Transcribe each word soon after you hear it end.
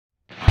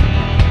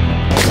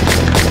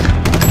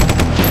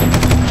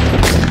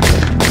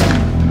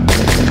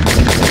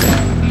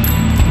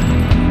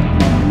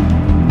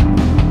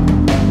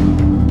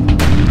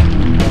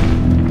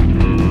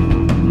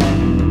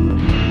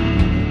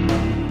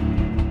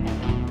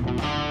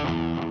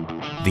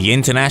The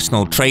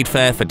International Trade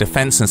Fair for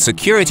Defence and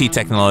Security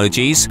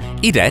Technologies,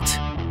 IDET,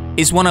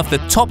 is one of the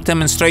top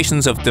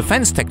demonstrations of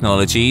defence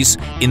technologies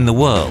in the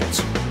world.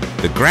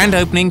 The grand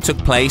opening took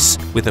place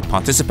with the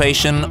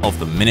participation of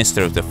the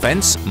Minister of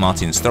Defence,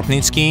 Martin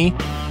Stropnický,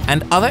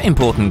 and other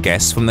important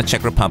guests from the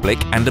Czech Republic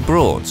and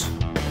abroad.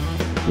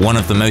 One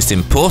of the most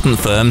important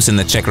firms in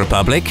the Czech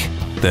Republic,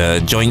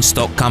 the joint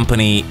stock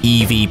company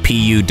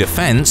EVPU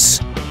Defence,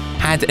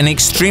 had an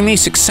extremely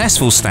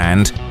successful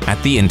stand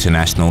at the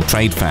International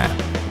Trade Fair.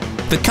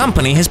 The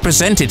company has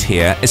presented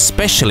here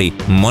especially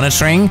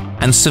monitoring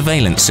and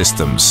surveillance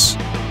systems.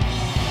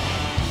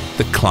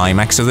 The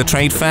climax of the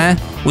trade fair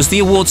was the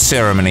awards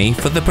ceremony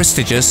for the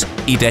prestigious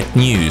IDET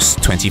News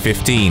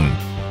 2015,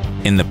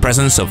 in the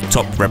presence of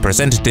top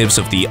representatives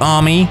of the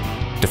army,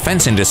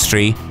 defense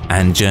industry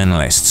and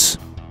journalists.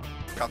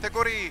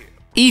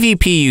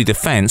 EVPU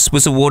Defence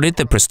was awarded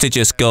the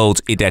prestigious Gold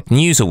IDET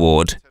News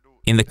Award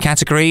in the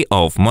category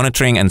of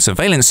monitoring and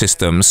surveillance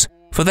systems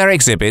for their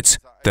exhibit,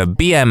 the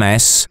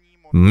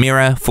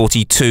BMS-MIRA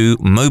 42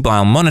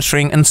 Mobile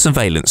Monitoring and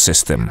Surveillance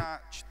System.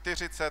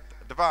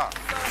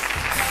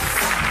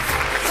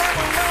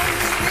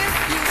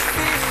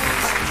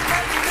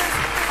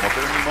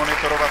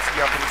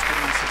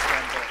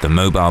 The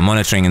mobile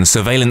monitoring and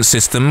surveillance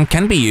system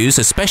can be used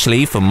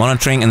especially for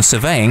monitoring and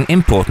surveying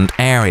important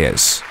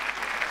areas.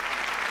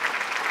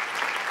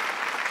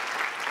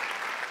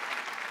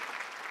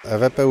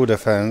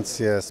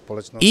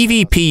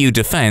 EVPÚ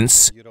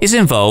Defence is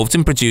involved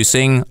in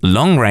producing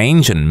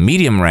long-range and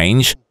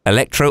medium-range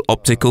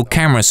electro-optical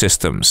camera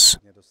systems.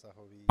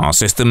 Our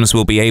systems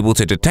will be able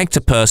to detect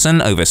a person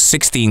over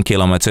 16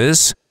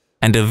 kilometers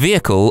and a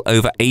vehicle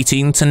over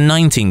 18 to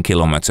 19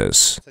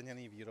 kilometers.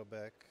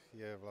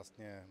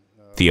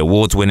 The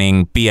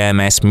award-winning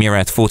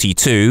BMS-MIRA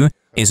 42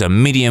 is a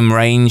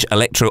medium-range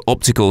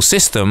electro-optical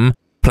system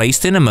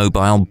placed in a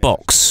mobile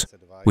box,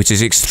 which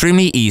is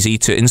extremely easy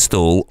to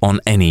install on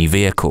any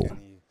vehicle.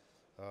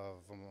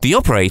 The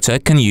operator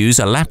can use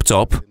a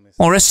laptop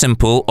or a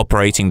simple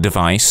operating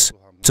device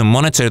to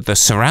monitor the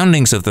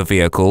surroundings of the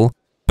vehicle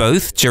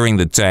both during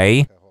the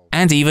day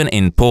and even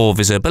in poor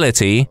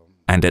visibility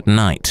and at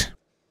night.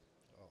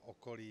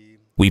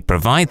 We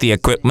provide the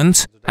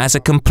equipment as a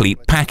complete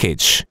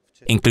package,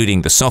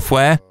 including the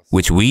software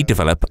which we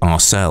develop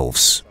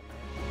ourselves.